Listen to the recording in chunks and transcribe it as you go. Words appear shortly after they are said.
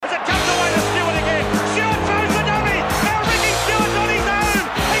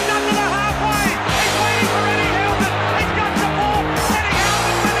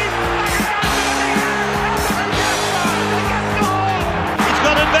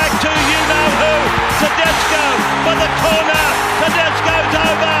for the corner. Tedesco's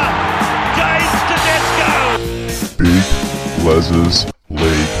over. James Tedesco. Big Les's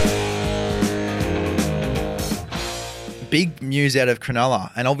League. Big news out of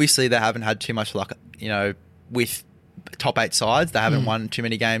Cronulla, and obviously they haven't had too much luck, with top 8 sides. They haven't won too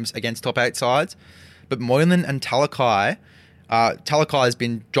many games against top 8 sides. But Moylan and Talakai, Talakai has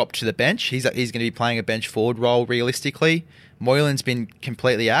been dropped to the bench. He's going to be playing a bench forward role realistically. Moylan's been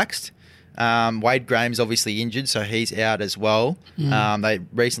completely axed. Wade Graham's obviously injured, so he's out as well. They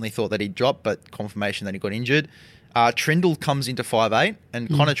recently thought that he'd dropped, but confirmation that he got injured. Trindall comes into 5'8", and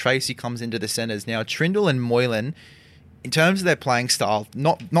Connor Tracey comes into the centres. Now, Trindall and Moylan, in terms of their playing style,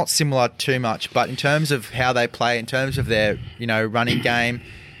 not similar too much, but in terms of how they play, in terms of their running game,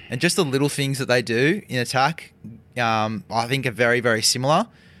 and just the little things that they do in attack, I think are very, very similar.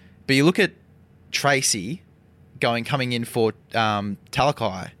 But you look at Tracey coming in for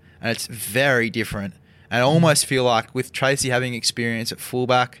Talakai, and it's very different. And I almost feel like with Tracey having experience at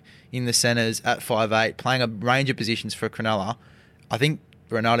fullback, in the centres, at 5'8", playing a range of positions for Cronulla, I think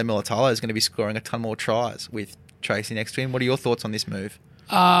Ronaldo Militalo is going to be scoring a ton more tries with Tracey next to him. What are your thoughts on this move?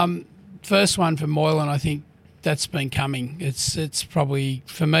 First one for Moylan, I think that's been coming. It's probably,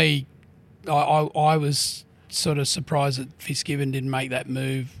 for me, I was sort of surprised that Fitzgibbon didn't make that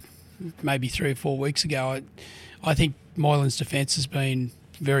move maybe 3 or 4 weeks ago. I think Moylan's defence has been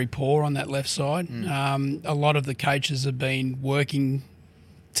very poor on that left side. A lot of the coaches have been working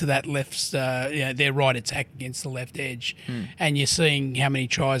to that left, their right attack against the left edge. And you're seeing how many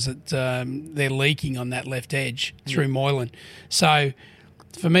tries that they're leaking on that left edge through Moylan. So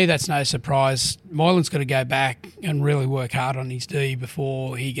for me, that's no surprise. Moylan's got to go back and really work hard on his D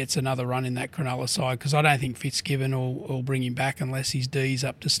before he gets another run in that Cronulla side, because I don't think Fitzgibbon will bring him back unless his D's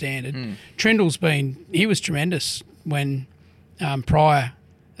up to standard. Trindall's he was tremendous when prior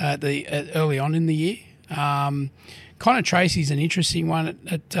early on in the year. Connor Tracey's an interesting one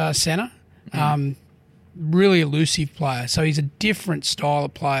at centre. Really elusive player. So he's a different style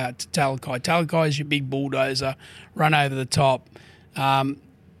of player to Talakai. Talakai is your big bulldozer, run over the top.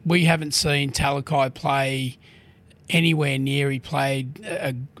 We haven't seen Talakai play anywhere near. He played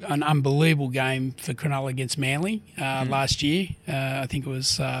an unbelievable game for Cronulla against Manly last year. I think it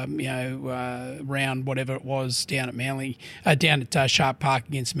was round whatever it was down at Manly, down at Sharp Park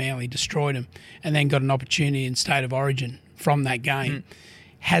against Manly, destroyed him, and then got an opportunity in State of Origin from that game.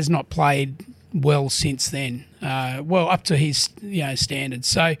 Has not played well since then. Up to his standards.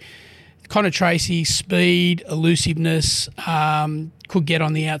 So Connor Tracey, speed, elusiveness, could get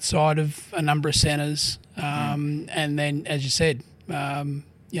on the outside of a number of centres. And then, as you said,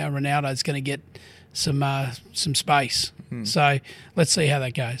 Ronaldo's going to get some space. So let's see how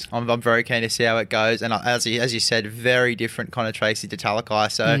that goes. I'm very keen to see how it goes. And as you said, very different Connor Tracey to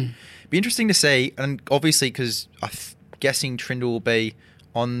Talakai. So be interesting to see. And obviously, because I'm guessing Trindall will be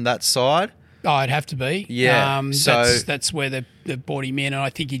on that side. Oh, it'd have to be. Yeah. That's where they brought him in, and I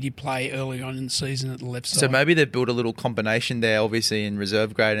think he did play early on in the season at the left side. So maybe they've built a little combination there, obviously in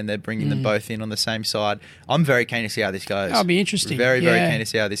reserve grade, and they're bringing them both in on the same side. I'm very keen to see how this goes. That'll be interesting. Very, very keen to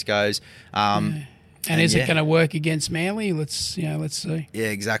see how this goes. And is it going to work against Manly? Let's see. Yeah,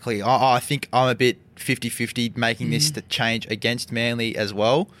 exactly. I think I'm a bit 50-50 making this the change against Manly as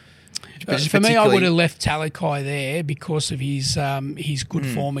well. For me, I would have left Talakai there because of his good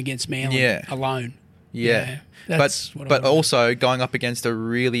form against Manly alone. Yeah. But also going up against a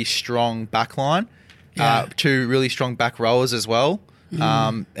really strong back line, 2 really strong back rowers as well.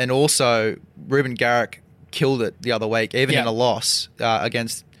 And also Ruben Garrick killed it the other week, even in a loss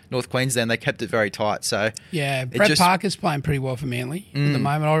against North Queensland. They kept it very tight. So Brett Parker's playing pretty well for Manly at the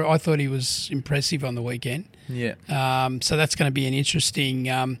moment. I thought he was impressive on the weekend. Yeah. So that's going to be an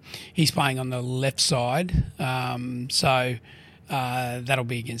interesting. He's playing on the left side, so that'll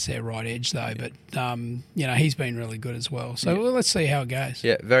be against their right edge though. But he's been really good as well. So let's see how it goes.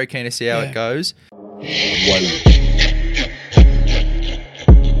 Yeah, very keen to see how it goes.